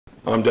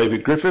I'm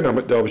David Griffin. I'm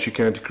at Derbyshire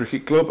County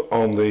Cricket Club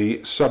on the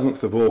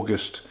 7th of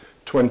August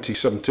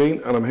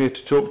 2017 and I'm here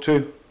to talk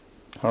to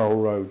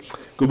Harold Rhodes.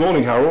 Good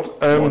morning, Harold.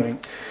 Good morning.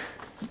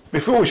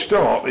 Before we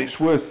start,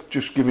 it's worth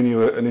just giving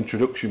you an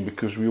introduction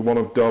because you're one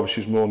of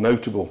Derbyshire's more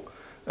notable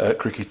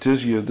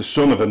cricketers. You're the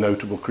son of a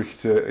notable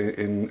cricketer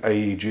in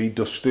AEG,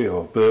 Dusty,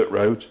 or Bert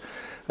Rhodes.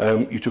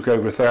 You took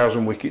over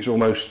 1,000 wickets,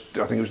 almost,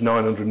 I think it was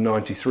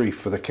 993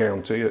 for the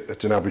county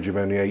at an average of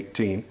only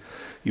 18.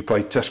 You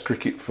played Test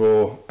cricket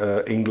for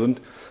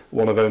England,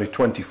 one of only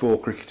 24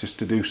 cricketers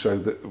to do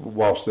so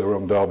whilst they were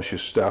on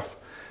Derbyshire's staff.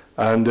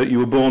 And you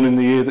were born in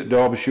the year that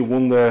Derbyshire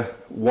won their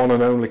one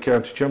and only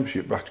county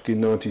championship back in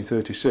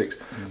 1936.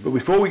 But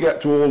before we get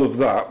to all of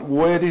that,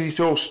 where did it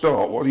all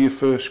start? What are your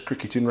first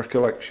cricketing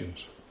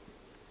recollections?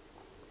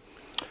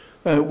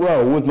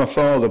 Well, with my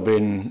father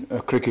being a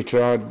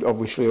cricketer, I'd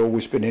obviously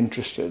always been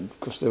interested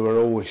because there were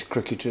always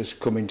cricketers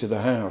coming to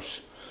the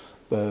house,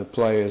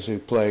 players who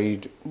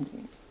played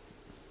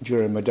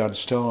during my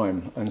dad's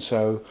time, and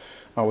so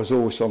I was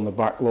always on the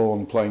back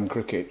lawn playing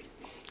cricket,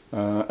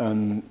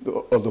 and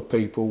other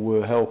people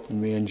were helping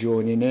me and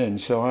joining in,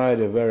 so I had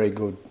a very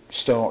good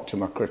start to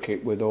my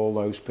cricket with all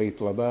those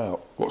people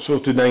about. What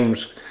sort of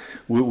names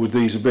would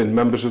these have been?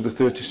 Members of the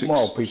 36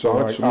 well, people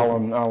sides?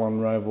 like Alan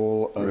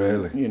Revel and,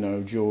 really? you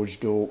know, George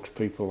Dorks,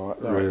 people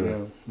like that. Really?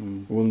 Yeah.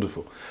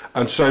 Wonderful.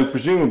 And so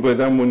presumably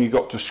then when you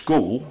got to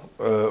school,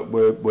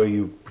 where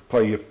you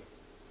play your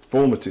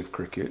formative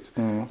cricket,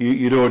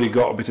 you'd already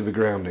got a bit of a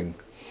grounding.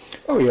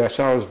 Oh yes,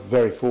 I was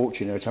very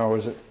fortunate. I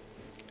was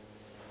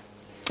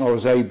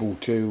able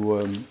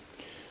to,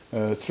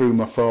 through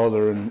my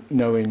father and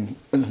knowing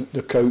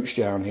the coach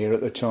down here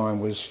at the time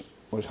was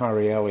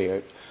Harry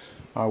Elliott,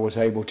 I was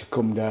able to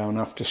come down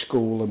after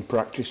school and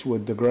practice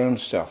with the ground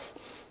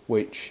staff,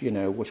 which, you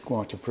know, was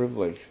quite a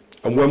privilege.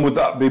 And when would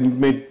that be,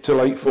 mid to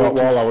late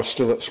 40s? While I was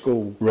still at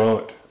school.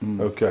 Right,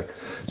 okay.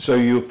 So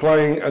you were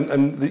playing,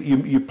 and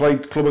you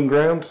played club and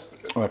ground?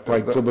 I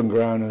played club and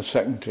ground and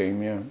second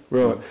team, yeah.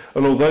 Right,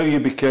 and although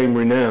you became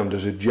renowned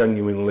as a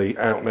genuinely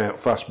out-and-out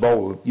fast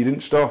bowler, you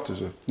didn't start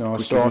as a... No, I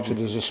started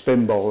as a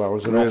spin bowler. I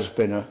was an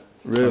off-spinner.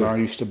 Really? And I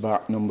used to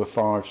bat number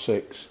 5,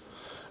 6.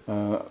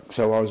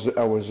 So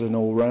I was an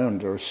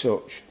all-rounder as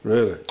such.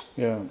 Really?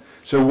 Yeah.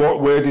 So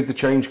where did the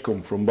change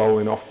come from,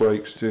 bowling off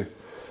breaks to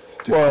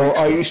well,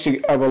 I used to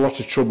have a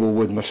lot of trouble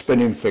with my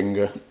spinning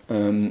finger.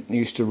 I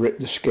used to rip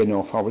the skin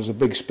off. I was a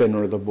big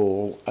spinner of the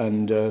ball,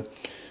 and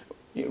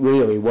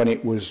really, while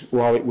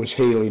it was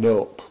healing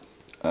up,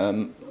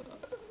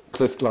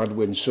 Cliff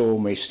Gladwin saw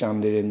me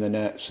standing in the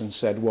nets and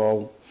said,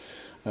 "Well,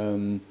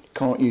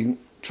 can't you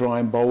try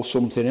and bowl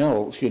something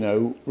else, you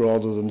know,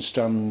 rather than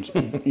stand,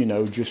 you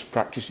know, just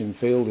practicing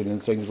fielding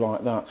and things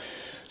like that."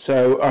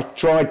 So I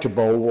tried to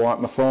bowl like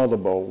my father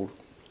bowled,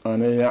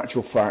 and in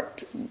actual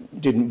fact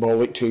didn't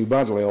bowl it too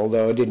badly,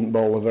 although I didn't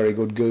bowl a very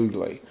good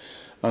googly.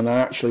 And I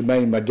actually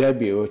made my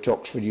debut at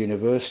Oxford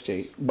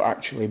University, but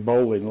actually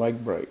bowling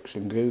leg breaks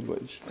and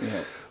googlies.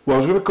 Yeah. Well, I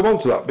was going to come on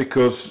to that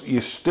because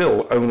you're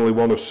still only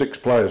one of 6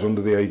 players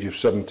under the age of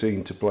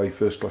 17 to play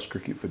first-class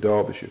cricket for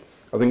Derbyshire.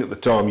 I think at the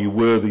time you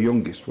were the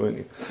youngest, weren't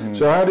you?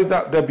 So how did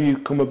that debut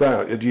come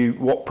about?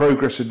 What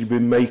progress had you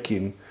been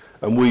making,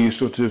 and were you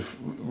sort of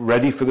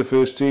ready for the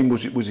first team?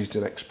 Was it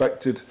an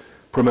expected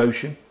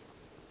promotion?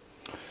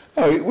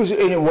 Oh, it was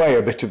in a way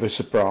a bit of a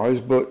surprise,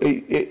 but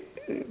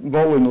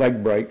bowling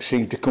leg breaks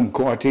seemed to come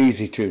quite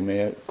easy to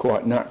me,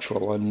 quite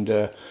natural, and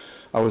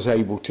I was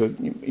able to,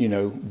 you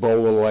know,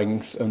 bowl a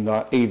length, and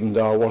that even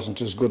though I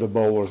wasn't as good a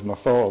bowler as my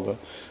father,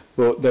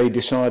 but they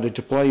decided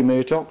to play me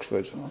at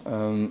Oxford,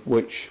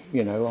 which,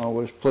 you know, I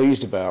was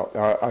pleased about.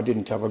 I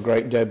didn't have a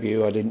great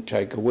debut, I didn't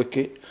take a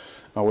wicket,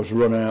 I was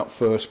run out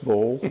first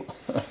ball,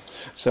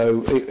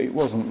 so it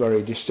wasn't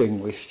very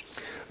distinguished.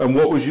 And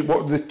what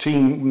did the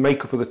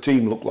makeup of the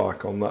team look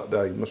like on that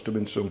day? Must have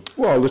been some.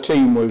 Well, the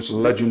team was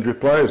legendary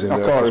players in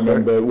there. I can't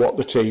remember what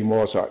the team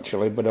was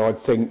actually, but I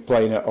think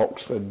playing at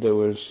Oxford there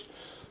was,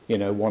 you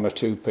know, 1 or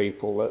 2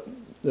 people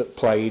that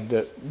played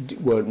that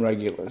weren't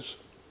regulars.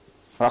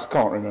 I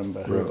can't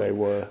remember who they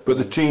were. But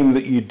the team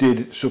that you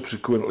did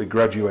subsequently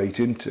graduate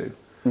into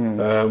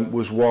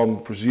was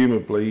one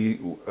presumably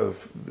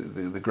of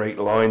the great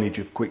lineage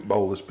of quick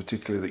bowlers,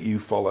 particularly that you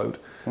followed.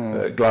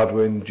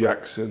 Gladwin,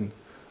 Jackson.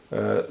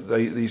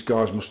 These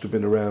guys must have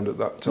been around at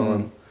that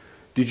time.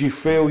 Did you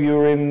feel you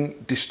were in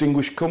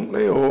distinguished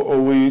company,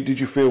 or did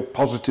you feel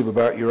positive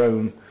about your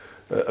own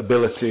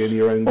ability and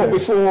your own game?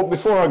 Well,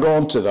 before I go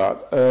on to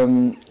that,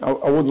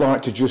 I would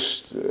like to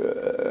just,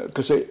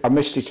 because I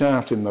missed it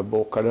out in my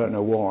book, I don't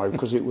know why,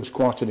 because it was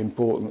quite an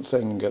important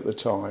thing at the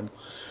time.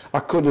 I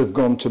could have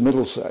gone to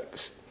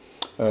Middlesex.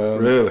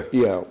 Really?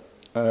 Yeah.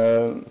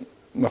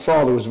 My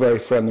father was very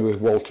friendly with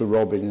Walter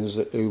Robbins,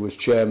 who was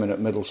chairman at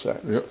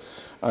Middlesex. Yep.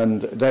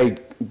 And they'd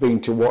been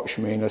to watch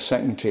me in a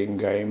second team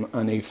game,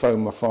 and he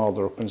phoned my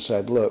father up and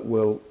said, "Look,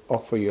 we'll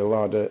offer your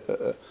lad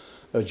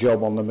a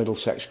job on the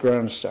Middlesex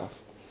ground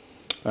staff."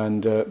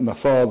 And my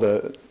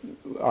father,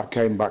 I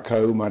came back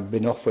home, I'd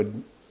been offered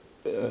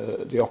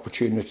the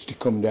opportunity to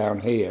come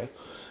down here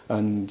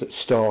and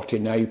start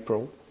in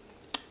April.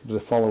 the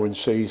following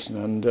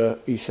season, and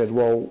he said,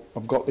 well,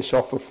 I've got this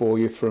offer for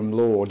you from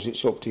Lords,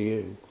 it's up to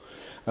you.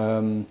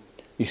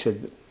 He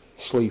said,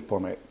 sleep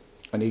on it.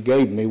 And he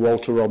gave me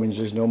Walter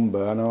Robbins's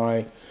number, and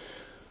I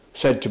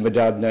said to my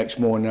dad next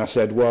morning, I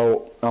said,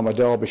 well, I'm a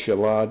Derbyshire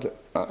lad,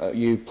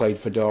 you played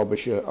for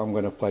Derbyshire, I'm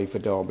going to play for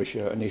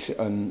Derbyshire.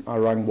 And I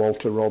rang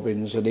Walter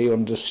Robbins, and he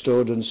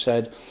understood and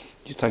said,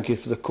 thank you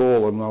for the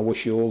call and I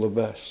wish you all the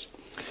best.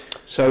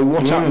 So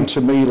what happened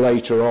to me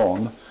later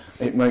on,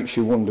 it makes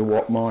you wonder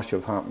what might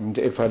have happened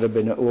if I'd have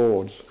been at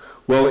Lords.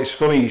 Well, it's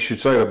funny you should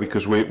say that,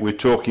 because we're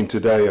talking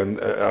today, and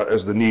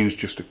as the news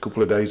just a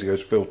couple of days ago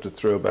has filtered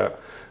through about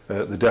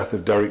the death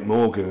of Derek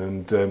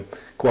Morgan, and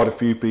quite a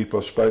few people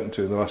I've spoken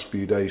to in the last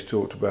few days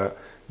talked about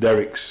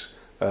Derek's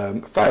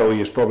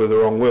failure is probably the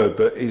wrong word,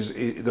 but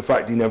the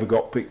fact he never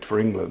got picked for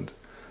England.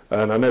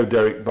 And I know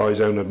Derek, by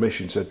his own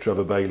admission, said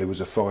Trevor Bailey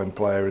was a fine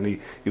player, and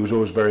he was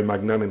always very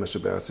magnanimous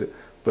about it.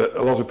 But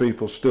a lot of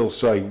people still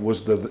say,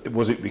 was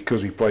it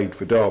because he played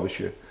for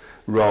Derbyshire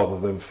rather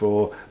than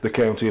for the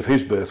county of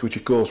his birth, which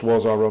of course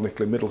was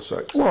ironically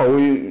Middlesex? Well,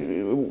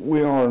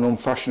 we are an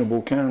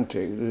unfashionable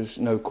county, there's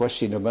no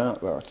question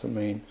about that. I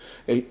mean,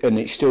 and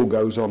it still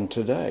goes on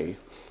today.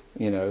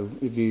 You know,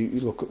 if you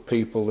look at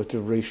people that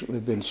have recently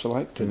been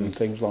selected and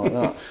things like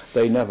that,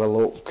 they never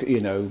look,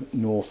 you know,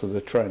 north of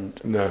the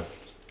Trent. No.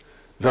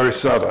 Very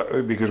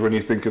sad, because when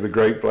you think of the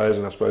great players,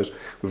 and I suppose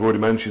we've already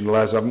mentioned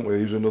Les, haven't we?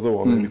 Who's another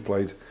one who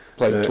played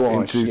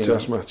twice in 2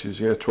 Test matches,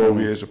 12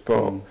 years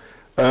apart.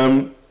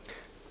 You've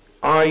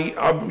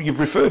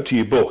referred to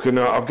your book, and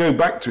I'll go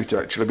back to it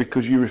actually,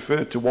 because you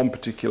referred to one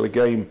particular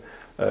game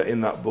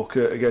in that book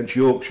against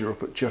Yorkshire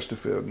up at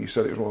Chesterfield. You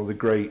said it was one of the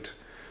great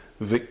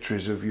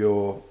victories of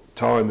your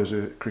time as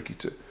a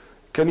cricketer.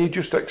 Can you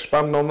just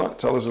expand on that?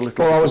 Tell us a little bit.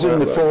 Well, I was in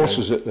the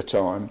forces game at the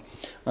time,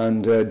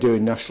 and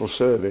doing national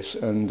service,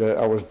 and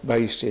I was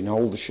based in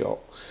Aldershot,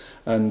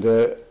 and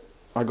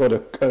I got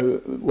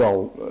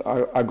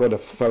I got a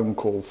phone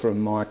call from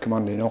my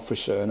commanding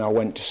officer, and I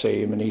went to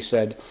see him, and he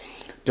said,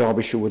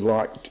 Derbyshire would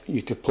like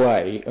you to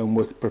play, and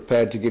we're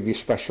prepared to give you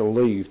special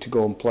leave to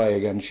go and play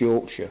against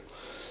Yorkshire,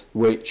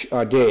 which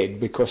I did,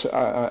 because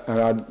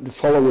the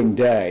following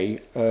day,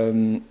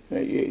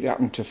 it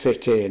happened to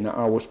fit in,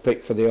 I was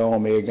picked for the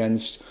army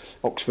against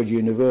Oxford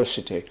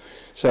University.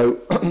 So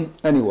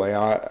anyway,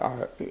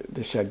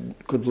 they said,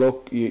 good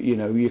luck, you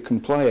know, you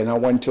can play. And I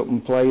went up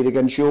and played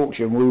against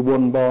Yorkshire, and we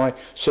won by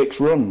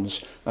 6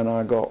 runs, and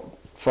I got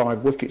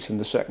 5 wickets in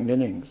the second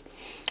innings.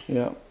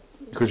 Yeah.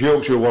 Because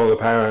Yorkshire were one of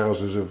the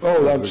powerhouses of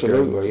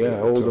absolutely, the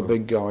game, all the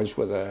big guys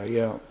were there,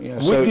 yeah.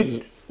 So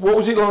what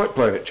was it like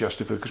playing at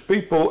Chesterfield? Because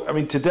people, I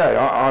mean, today,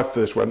 I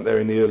first went there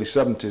in the early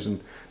 70s,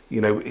 and, you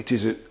know, it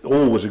is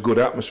always a good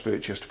atmosphere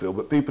at Chesterfield,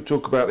 but people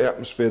talk about the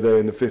atmosphere there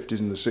in the 50s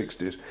and the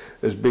 60s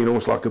as being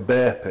almost like a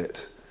bear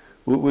pit.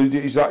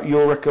 Is that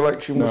your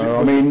recollection? No,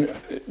 I mean,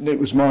 it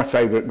was my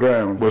favourite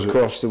ground,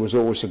 because there was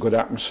always a good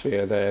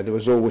atmosphere there. There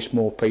was always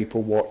more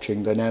people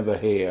watching than ever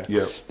here.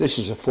 Yeah. This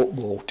is a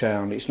football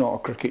town, it's not a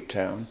cricket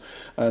town.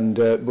 And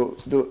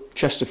but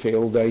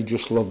Chesterfield, they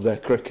just love their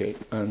cricket,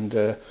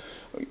 and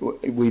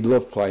we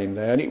loved playing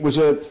there, and it was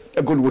a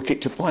good wicket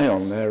to play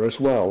on there as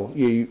well.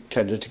 You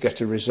tended to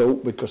get a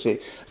result because the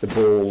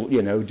ball,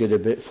 you know, did a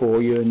bit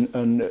for you,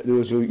 and there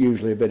was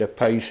usually a bit of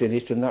pace in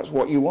it, and that's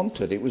what you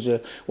wanted. It was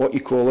what you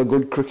call a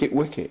good cricket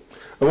wicket.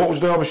 And what was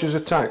Derbyshire's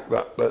attack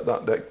that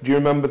day? Do you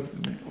remember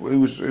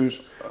who was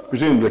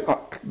presumably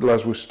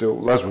Les was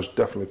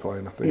definitely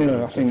playing, I think.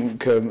 Yeah, I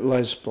think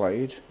Les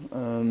played.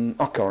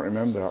 I can't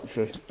remember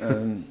actually.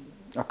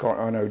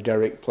 I know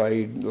Derek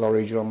played,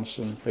 Laurie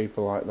Johnson,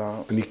 people like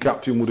that. And your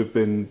captain would have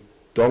been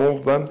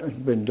Donald then?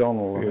 It'd been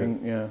Donald, I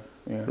think, yeah.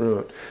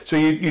 Right. So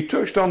you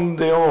touched on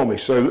the army.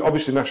 So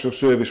obviously national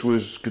service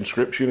was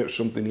conscription, it was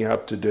something you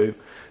had to do.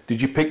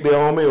 Did you pick the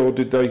army, or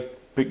did they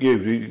pick you?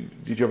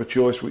 Did you have a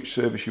choice which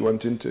service you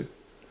went into?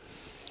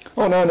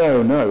 Oh,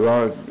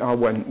 no. I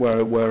went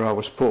where I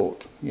was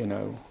put, you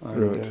know.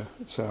 And,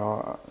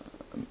 right.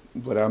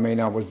 But I mean,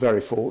 I was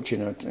very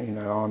fortunate, you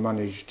know.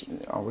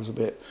 I was a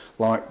bit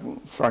like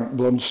Frank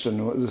Blunston,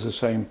 who was the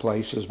same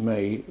place as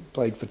me,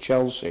 played for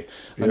Chelsea,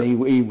 and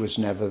he was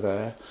never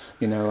there,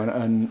 you know,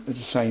 and the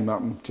same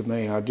happened to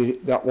me.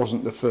 That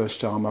wasn't the first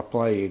time I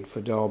played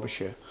for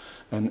Derbyshire,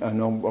 and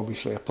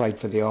obviously I played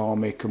for the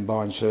Army,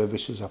 Combined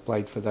Services, I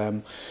played for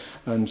them,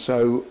 and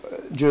so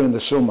during the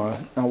summer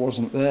I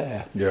wasn't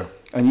there. Yeah.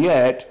 And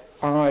yet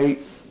I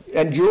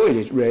enjoyed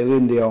it really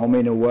in the army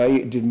in a way.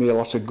 It did me a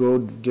lot of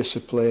good,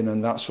 discipline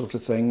and that sort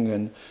of thing,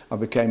 and I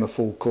became a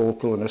full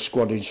corporal and a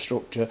squad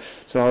instructor,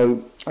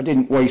 so I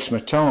didn't waste my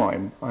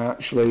time. I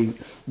actually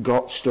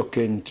got stuck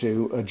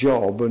into a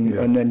job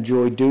and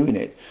enjoyed doing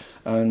it,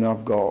 and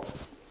I've got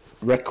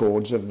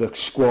records of the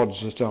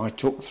squads that I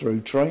took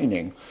through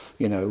training,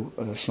 you know,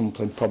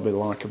 something probably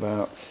like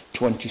about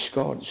 20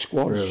 squads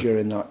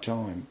during that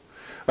time.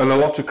 And a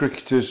lot of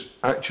cricketers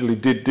actually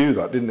did do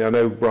that, didn't they? I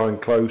know Brian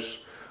Close,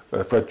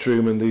 Fred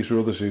Truman, these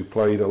were others who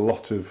played a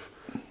lot of,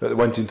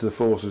 went into the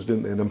forces,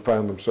 didn't they, and then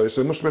found them. So it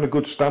must have been a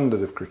good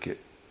standard of cricket.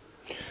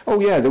 Oh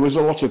yeah, there was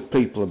a lot of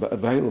people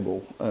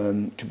available,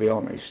 to be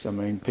honest. I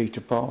mean,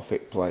 Peter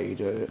Parfitt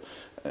played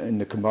in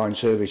the combined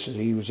services.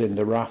 He was in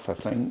the RAF, I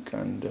think,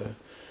 and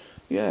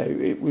yeah,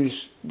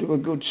 there were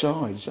good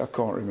sides. I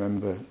can't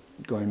remember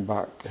going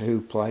back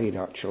who played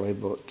actually,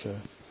 but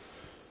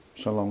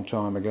it's a long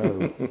time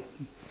ago.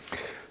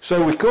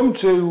 So we come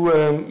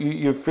to,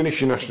 you've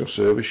finished your national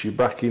service, you're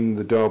back in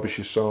the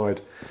Derbyshire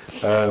side,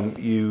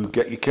 you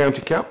get your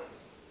county cap,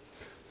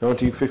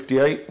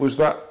 1958. Was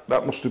that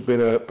must have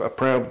been a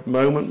proud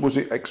moment? Was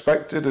it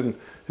expected? And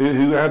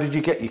how did you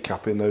get your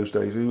cap in those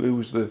days?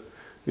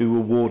 Who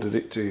awarded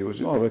it to you?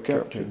 Was it the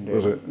captain did,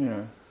 was it?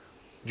 Yeah.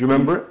 Do you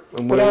remember it?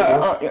 And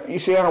But you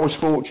see, I was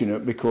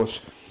fortunate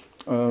because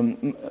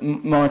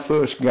my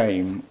first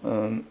game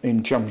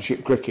in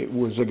Championship cricket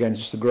was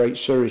against the Great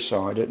Surrey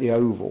side at the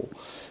Oval,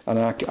 and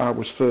I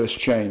was first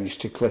changed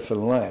to Cliff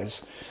and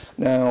Les.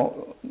 Now,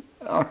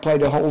 I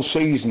played a whole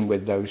season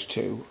with those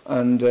two,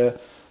 and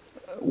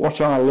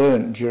what I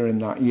learnt during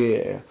that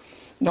year,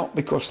 not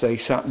because they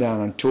sat down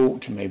and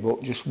talked to me,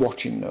 but just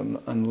watching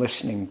them and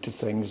listening to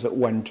things that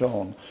went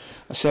on.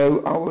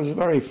 So I was a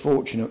very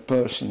fortunate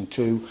person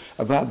to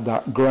have had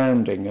that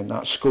grounding and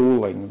that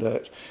schooling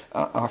that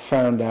I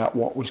found out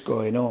what was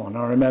going on.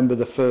 I remember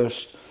the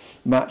first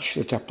match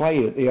that I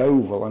played at the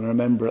Oval, and I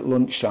remember at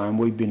lunchtime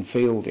we'd been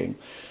fielding,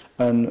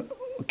 and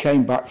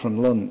came back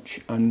from lunch,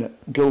 and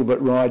Gilbert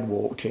Ryde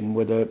walked in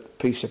with a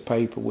piece of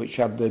paper which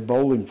had the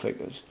bowling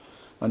figures.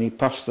 And he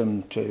passed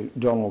them to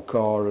Donald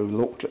Carr, who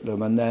looked at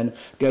them and then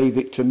gave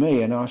it to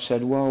me. And I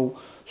said, well,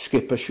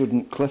 skipper,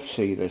 shouldn't Cliff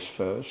see this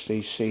first?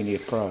 He's senior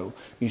pro.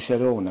 He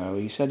said, oh no.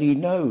 He said, he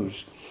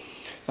knows.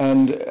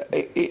 And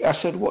I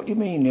said, what do you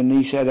mean? And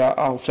he said,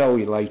 I'll tell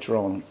you later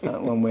on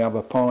when we have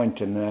a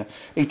pint. And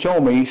he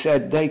told me, he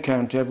said, they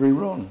count every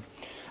run.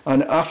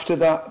 And after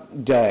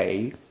that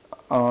day,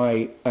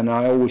 I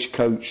always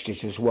coached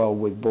it as well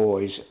with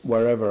boys,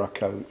 wherever I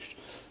coached,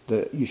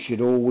 that you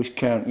should always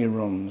count your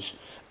runs.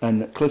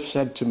 And Cliff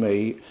said to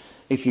me,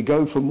 if you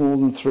go for more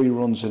than 3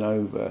 runs and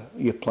over,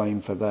 you're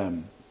playing for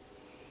them.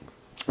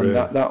 And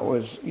really? that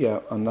was, yeah,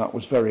 and that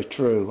was very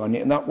true.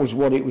 And that was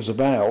what it was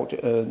about,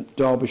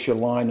 Derbyshire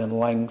line and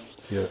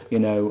length. Yeah. You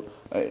know,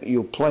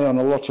 you'll play on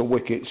a lot of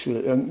wickets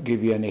that don't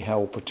give you any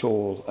help at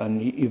all.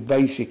 And you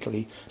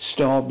basically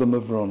starve them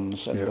of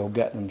runs and they'll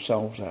get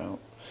themselves out.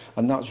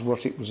 And that's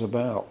what it was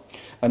about.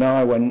 And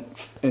I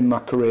went in my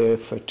career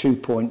for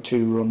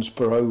 2.2 runs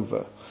per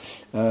over.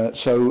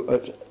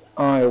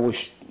 I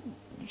always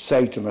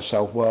say to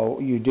myself, well,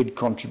 you did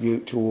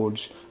contribute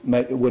towards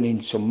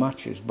winning some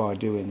matches by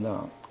doing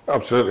that.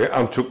 Absolutely,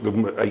 and took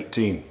them at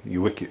 18,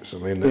 your wickets. I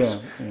mean, that's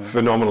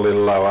phenomenally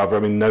low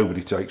average. I mean,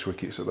 nobody takes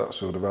wickets at that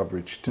sort of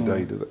average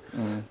today, do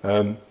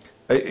they?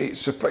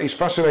 It's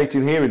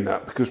fascinating hearing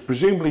that, because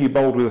presumably you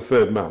bowled with a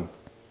third man.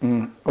 I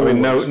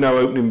mean, no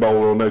opening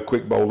bowler or no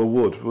quick bowler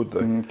would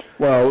they?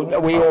 Well,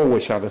 we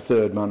always had a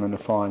third man and a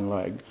fine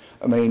leg.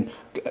 I mean,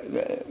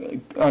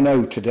 I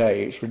know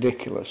today it's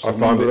ridiculous. I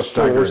find it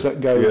staggering. The fours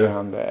that go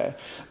down there.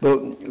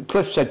 But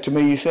Cliff said to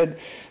me, he said,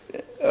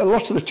 a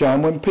lot of the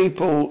time when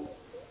people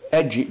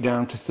edge it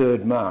down to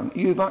third man,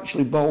 you've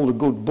actually bowled a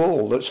good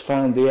ball that's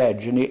found the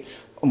edge, and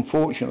it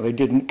unfortunately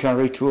didn't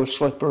carry to a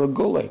slip or a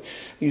gully.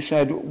 He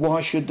said, why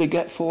should they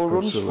get 4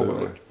 runs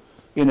for it?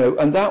 You know,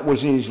 and that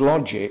was his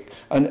logic,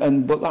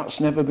 but that's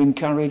never been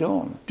carried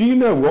on. Do you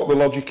know what the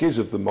logic is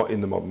of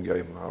in the modern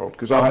game, Harold?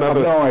 Because I have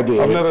no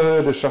idea. I've never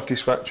heard a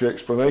satisfactory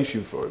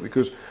explanation for it.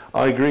 Because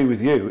I agree with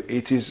you,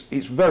 it's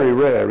very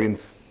rare in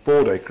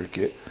 4-day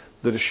cricket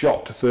that a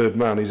shot to third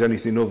man is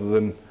anything other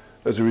than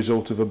as a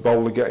result of a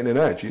bowler getting an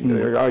edge.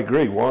 I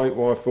agree. Why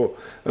 4?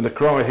 And the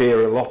cry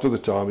here a lot of the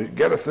time is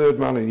get a third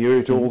man, and you hear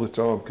it all the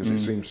time because it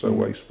seems so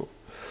wasteful.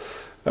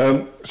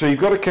 So you've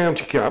got a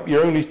county cap,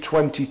 you're only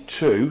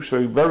 22,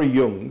 so very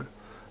young,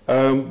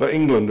 but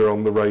England are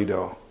on the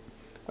radar.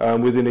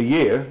 Within a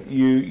year,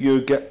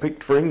 you get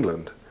picked for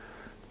England.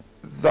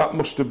 That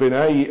must have been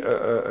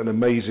an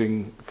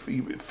amazing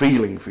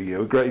feeling for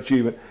you, a great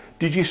achievement.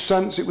 Did you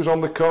sense it was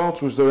on the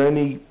cards? Was there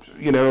any,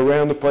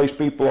 around the place,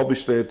 people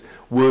obviously,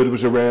 word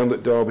was around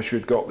that Derbyshire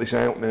had got this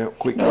out now,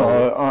 quick?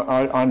 No,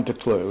 I hadn't a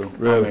clue.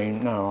 Really? I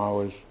mean, no, I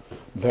was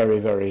very,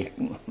 very,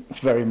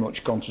 very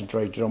much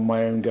concentrated on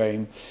my own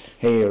game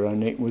here,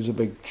 and it was a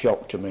big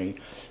shock to me.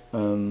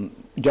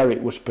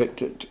 Derek was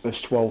picked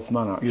as 12th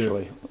man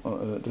actually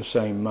at the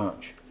same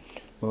match,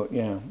 but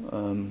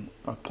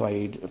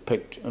I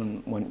picked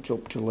and went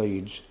up to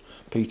Leeds.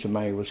 Peter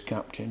May was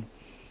captain,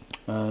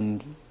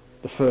 and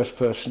the first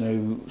person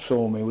who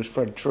saw me was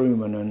Fred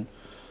Truman and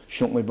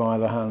shook me by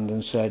the hand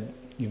and said,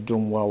 "You've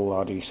done well,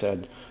 lad," he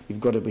said.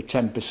 "You've got to be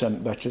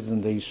 10% better than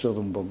these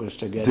southern buggers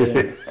to get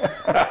in."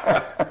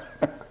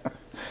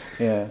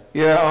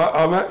 Yeah,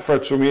 I met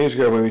Fred some years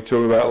ago when we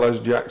talked about Les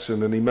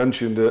Jackson, and he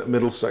mentioned a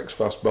Middlesex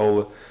fast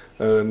bowler,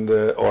 and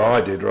or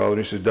I did rather.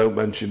 He said, "Don't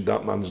mention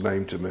that man's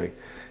name to me."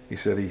 He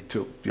said he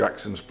took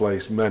Jackson's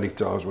place many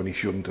times when he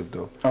shouldn't have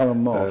done.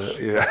 Alan Moss.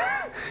 Yeah.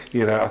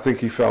 You know, I think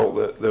he felt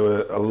that there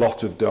were a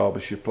lot of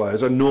Derbyshire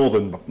players and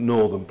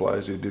northern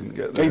players who didn't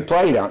get there. He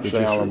played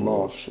actually, Alan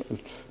Moss. It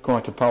was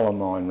quite a pal of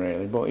mine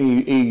really, but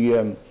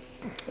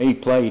he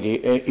played.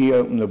 He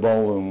opened the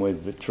bowling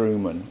with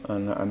Truman,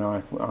 and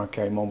I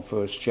came on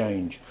first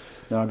change.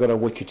 Now I got a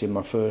wicket in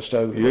my first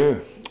over. Yeah.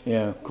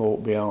 Yeah,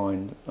 caught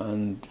behind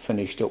and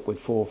finished up with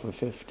 4 for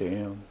 50. Yeah.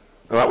 And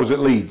that was at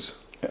Leeds.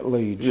 At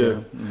Leeds.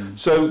 Yeah.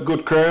 So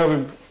good crowd.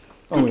 And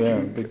oh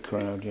yeah, big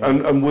crowd. Yeah.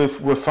 And were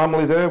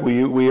family there? Were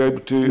you able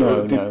to?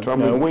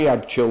 No. We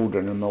had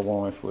children, and my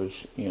wife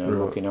was,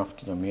 looking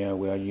after them. Yeah,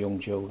 we had young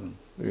children.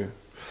 Yeah.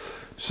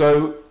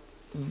 So,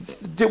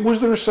 was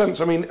there a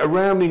sense? I mean,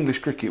 around English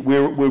cricket,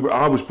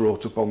 I was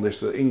brought up on this,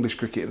 that English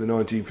cricket in the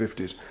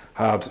 1950s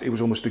it was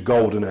almost a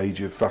golden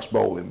age of fast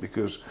bowling,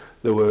 because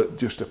there were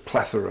just a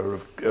plethora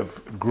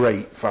of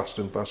great fast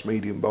and fast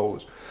medium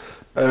bowlers.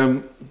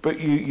 But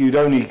you'd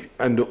only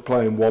end up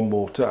playing one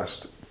more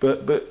test.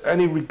 But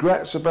any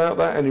regrets about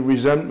that? Any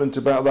resentment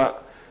about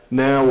that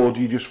now? Or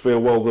do you just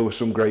feel, well, there were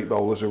some great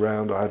bowlers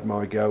around, I had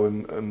my go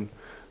and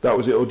that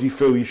was it? Or do you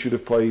feel you should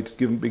have played,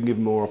 been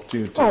given more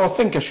opportunity? Oh, I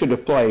think I should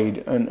have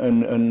played,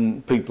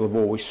 and people have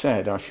always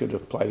said I should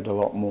have played a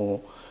lot more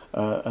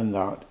and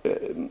that.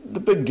 The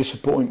big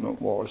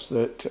disappointment was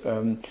that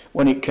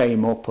when it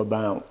came up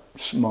about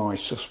my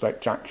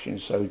suspect action,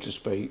 so to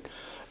speak,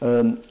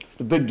 the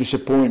big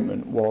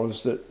disappointment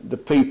was that the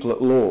people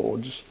at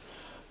Lord's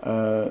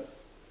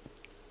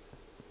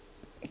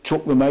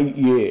took them 8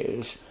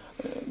 years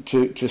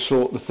to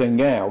sort the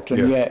thing out,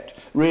 and yet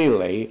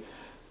really,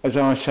 as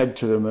I said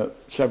to them at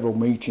several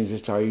meetings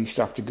that I used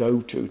to have to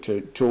go to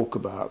talk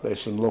about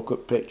this and look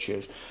at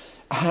pictures,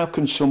 how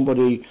can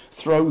somebody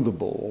throw the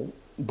ball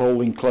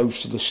bowling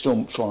close to the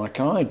stumps like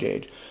I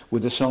did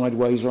with a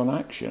sideways on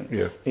action?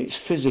 Yeah. It's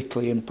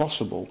physically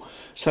impossible.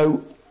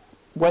 So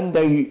when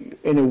they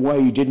in a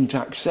way didn't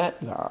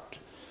accept that,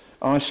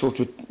 I sort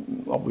of,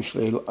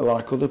 obviously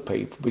like other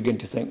people, begin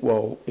to think,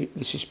 well,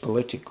 this is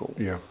political.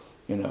 Yeah.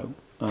 You know.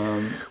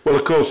 Well,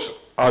 of course,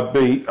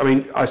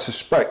 I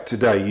suspect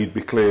today you'd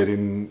be cleared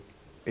in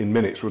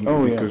minutes,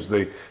 wouldn't you? Because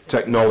the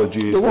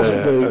technology is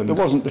there. There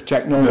wasn't the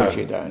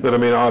technology then. But I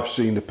mean, I've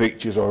seen the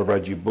pictures, I've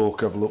read your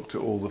book, I've looked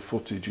at all the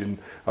footage, and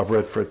I've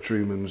read Fred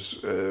Truman's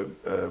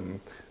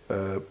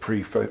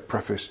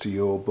preface to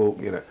your book,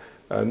 you know,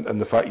 and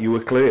the fact you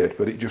were cleared,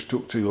 but it just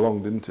took too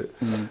long, didn't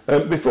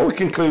it? Before we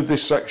conclude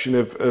this section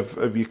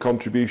of your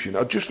contribution,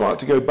 I'd just like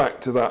to go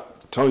back to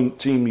that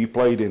team you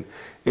played in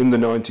the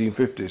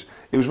 1950s.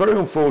 It was very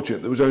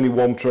unfortunate there was only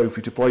one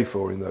trophy to play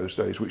for in those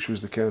days, which was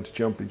the county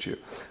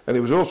championship. And it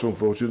was also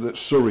unfortunate that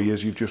Surrey,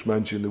 as you've just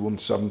mentioned, they won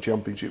 7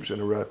 championships in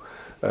a row,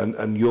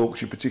 and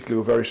Yorkshire particularly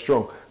were very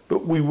strong.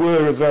 But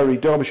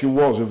Derbyshire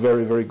was a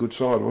very, very good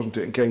side, wasn't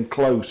it? And came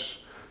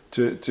close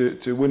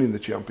to winning the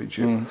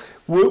championship.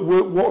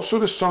 What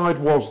sort of side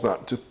was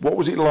that? What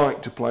was it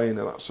like to play in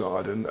that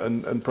side?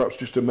 And perhaps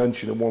just to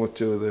mention one or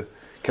two of the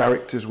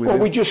characters with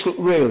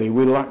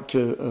we lacked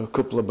a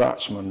couple of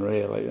batsmen,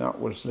 really.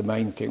 That was the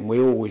main thing. We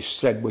always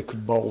said we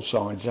could bowl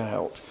sides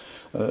out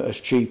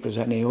as cheap as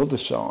any other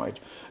side,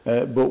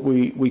 but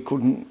we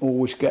couldn't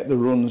always get the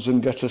runs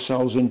and get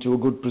ourselves into a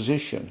good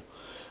position.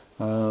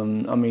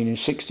 I mean, in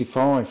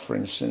 '65, for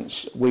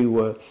instance, we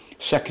were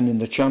second in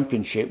the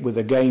championship with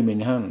a game in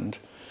hand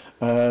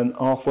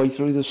halfway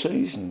through the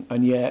season,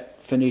 and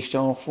yet finished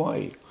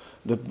halfway.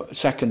 The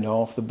second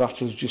half, the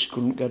batters just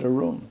couldn't get a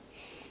run.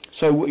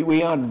 So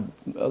we had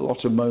a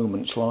lot of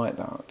moments like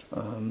that,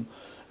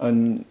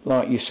 and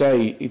like you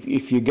say,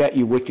 if you get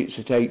your wickets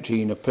at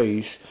 18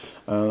 apiece,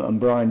 and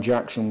Brian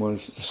Jackson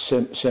was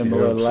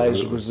similar,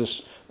 Les was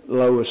the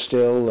lower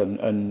still,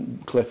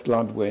 and Cliff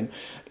Gladwin,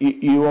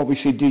 you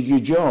obviously did your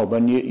job,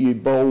 and you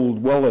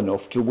bowled well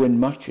enough to win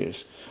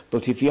matches.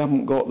 But if you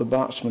haven't got the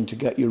batsman to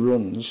get your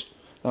runs,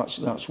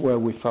 that's where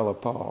we fell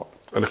apart.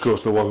 And of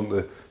course there wasn't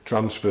the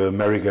transfer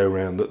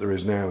merry-go-round that there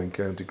is now in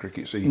county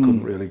cricket, so you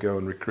couldn't really go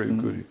and recruit,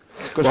 could you?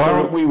 Because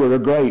we were a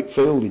great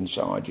fielding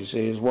side, you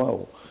see, as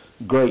well.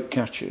 Great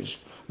catches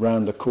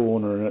round the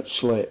corner and at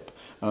slip,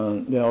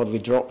 and they hardly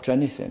dropped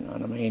anything.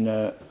 And I mean,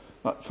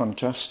 that's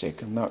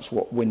fantastic, and that's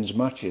what wins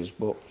matches,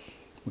 but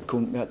we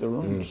couldn't get the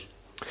runs.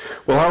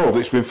 Well, Harold,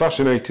 it's been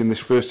fascinating, this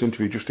first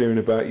interview, just hearing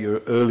about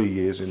your early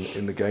years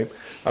in the game,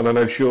 and I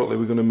know shortly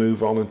we're going to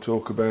move on and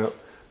talk about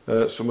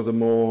some of the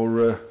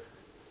more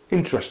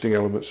interesting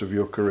elements of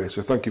your career,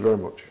 so thank you very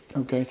much.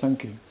 Okay,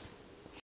 thank you.